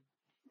fantastic.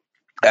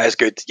 It is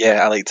good,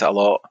 yeah, I liked it a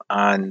lot,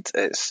 and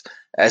it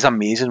is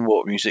amazing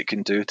what music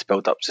can do to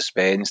build up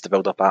suspense, to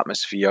build up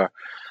atmosphere,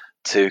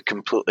 to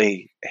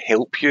completely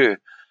help you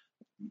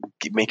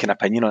make an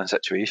opinion on a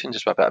situation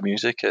just with a bit of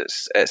music.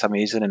 It's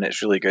amazing and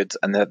it's really good.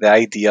 And the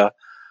idea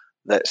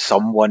that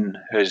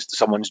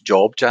someone's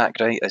job, Jack,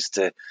 right, is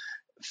to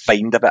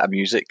find a bit of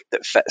music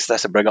that fits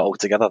this and bring it all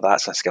together,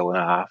 that's a skill and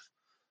a half.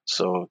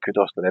 So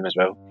kudos to them as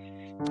well.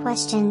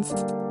 Questions,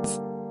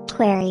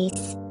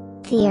 queries,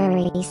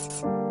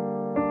 theories.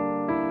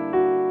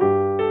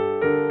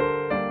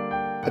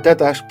 I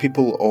did ask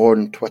people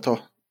on Twitter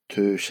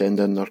to send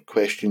in their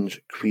questions,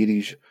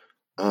 queries,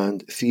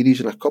 and theories,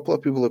 and a couple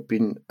of people have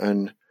been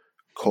in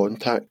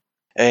contact.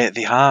 They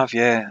have,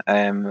 yeah.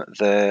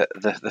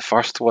 The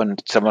first one,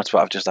 similar to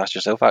what I've just asked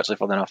yourself, actually,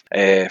 funny enough,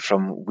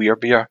 from We're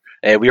Bear,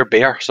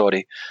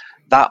 sorry.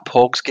 That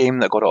Pogs game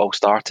that got it all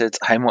started,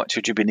 how much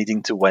would you be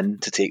needing to win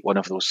to take one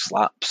of those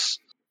slaps?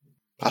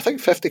 I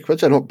think 50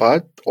 quid's a not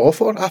bad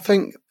offer. I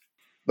think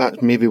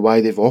that's maybe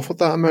why they've offered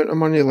that amount of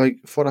money, like,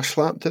 for a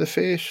slap to the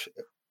face.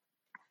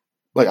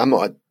 Like, I'm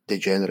not a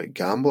degenerate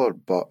gambler,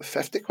 but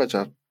 50 quid's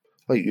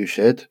like you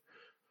said,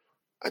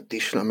 a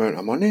decent amount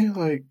of money,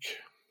 like...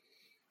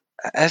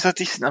 It is a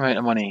decent amount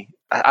of money.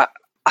 I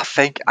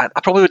think I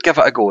probably would give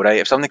it a go, right?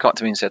 If somebody got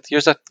to me and said,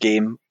 here's a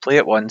game, play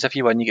it once, if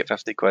you win you get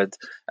 50 quid,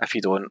 if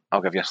you don't,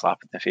 I'll give you a slap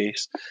in the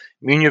face.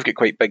 Me and you've got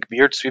quite big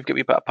beards, so we've got a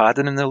wee bit of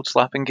padding in the old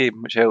slapping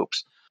game, which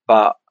helps.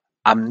 But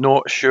I'm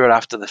not sure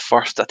after the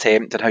first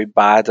attempt and how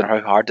bad and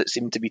how hard it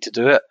seemed to be to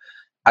do it,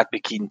 I'd be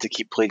keen to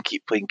keep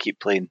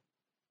playing.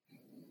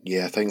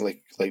 Yeah, I think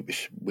like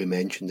we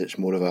mentioned, it's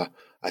more of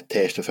a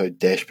test of how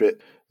desperate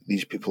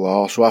these people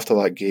are. So after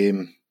that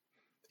game,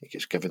 he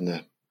gets given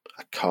a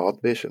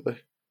card, basically.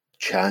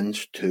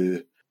 Chance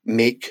to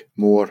make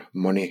more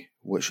money,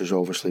 which is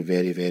obviously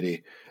very,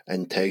 very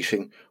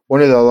enticing.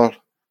 One of the other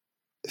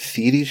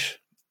theories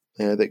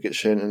that gets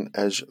sent in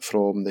is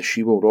from the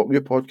She Will Rock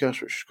You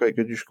podcast, which is quite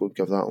good. You should go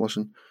give that a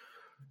listen.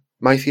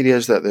 My theory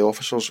is that the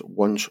officers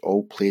once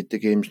all played the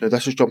games. Now,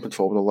 this is jumping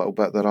forward a little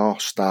bit. There are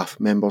staff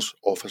members,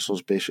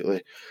 officers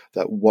basically,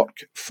 that work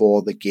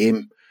for the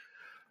game.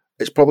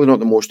 It's probably not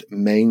the most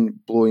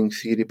mind-blowing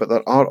theory, but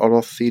there are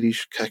other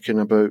theories kicking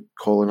about,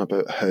 calling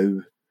about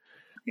how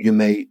you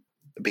might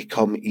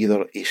become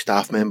either a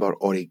staff member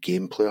or a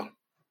game player.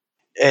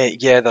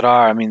 Yeah, there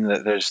are. I mean,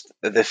 there's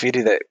the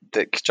theory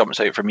that jumps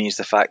out for me is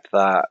the fact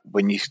that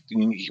when you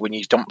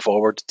jump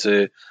forward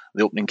to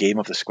the opening game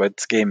of the Squid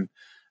game,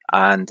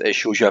 and it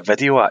shows you a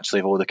video actually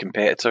of all the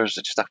competitors,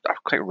 it's just a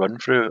quick run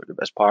through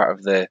as part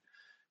of the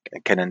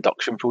kind of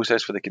induction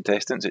process for the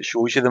contestants. It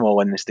shows you them all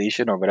in the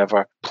station or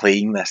wherever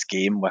playing this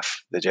game with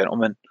the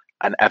gentleman,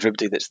 and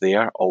everybody that's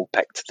there all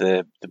picked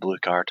the blue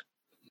card.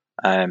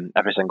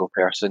 Every single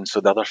person.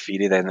 So the other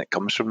theory then that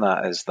comes from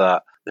that is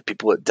that the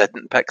people that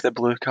didn't pick the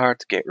blue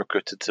card get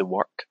recruited to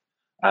work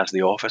as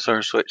the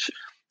officers, which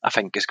I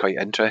think is quite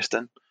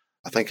interesting.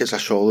 I think it's a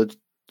solid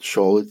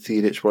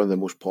theory. It's one of the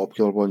most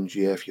popular ones.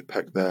 Yeah, if you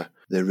pick the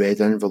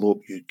red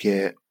envelope, you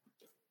get,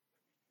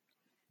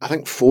 I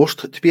think, forced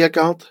to be a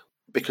guard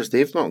because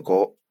they've not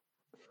got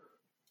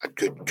a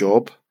good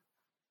job.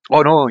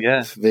 Oh no,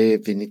 yeah. They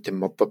need to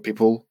murder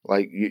people.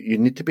 Like, you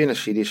need to be in a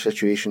serious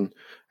situation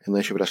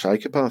unless you were a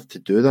psychopath to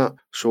do that.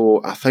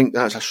 So I think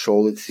that's a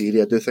solid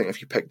theory. I do think if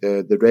you pick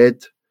the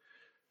red,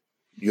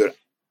 you're,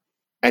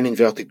 in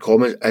inverted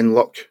commas, in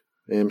luck.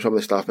 Some of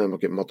the staff members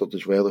get murdered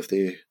as well if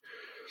they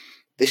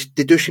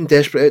do seem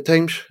desperate at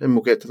times, and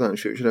we'll get to that in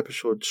future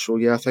episodes. So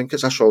yeah, I think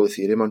it's a solid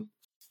theory, man.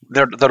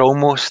 They're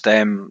almost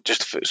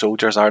just foot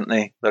soldiers, aren't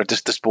they? They're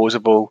just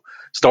disposable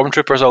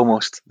stormtroopers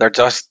almost. They're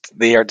just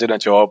there doing a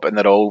job, and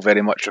they're all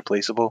very much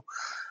replaceable.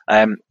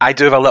 I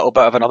do have a little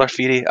bit of another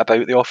theory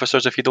about the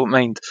officers, if you don't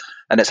mind,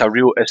 and it's a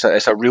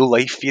real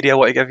life theory I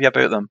want to give you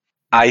about them.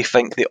 I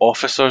think the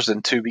officers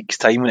in 2 weeks'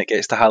 time, when it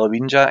gets to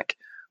Halloween, Jack,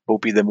 will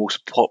be the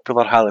most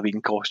popular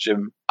Halloween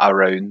costume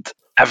around.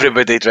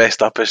 Everybody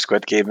dressed up as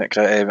Squid Game at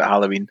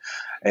Halloween.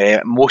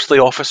 Mostly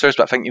officers,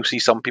 but I think you'll see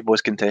some people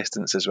as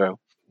contestants as well.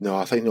 No,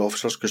 I think the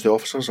officers, because the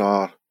officers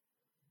are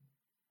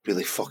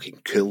really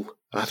fucking cool.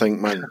 I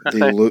think, man,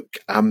 they look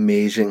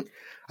amazing.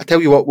 I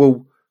tell you what,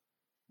 we'll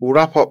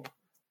wrap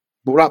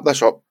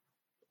this up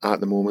at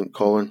the moment,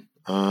 Colin,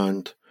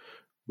 and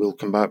we'll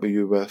come back with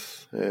you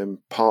with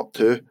part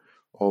 2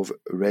 of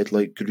Red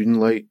Light, Green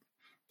Light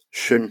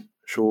soon.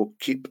 So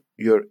keep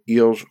your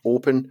ears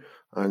open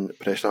and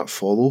press that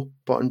follow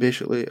button,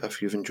 basically,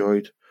 if you've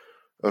enjoyed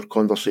our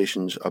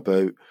conversations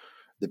about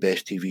the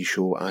best TV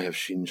show I have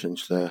seen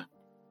since The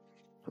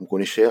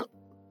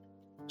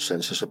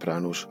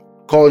Sopranos.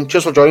 Colin,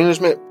 cheers for joining us,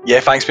 mate. Yeah,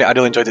 thanks, mate. I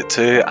really enjoyed it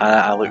too.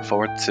 I look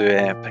forward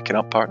to picking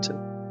up part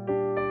 2.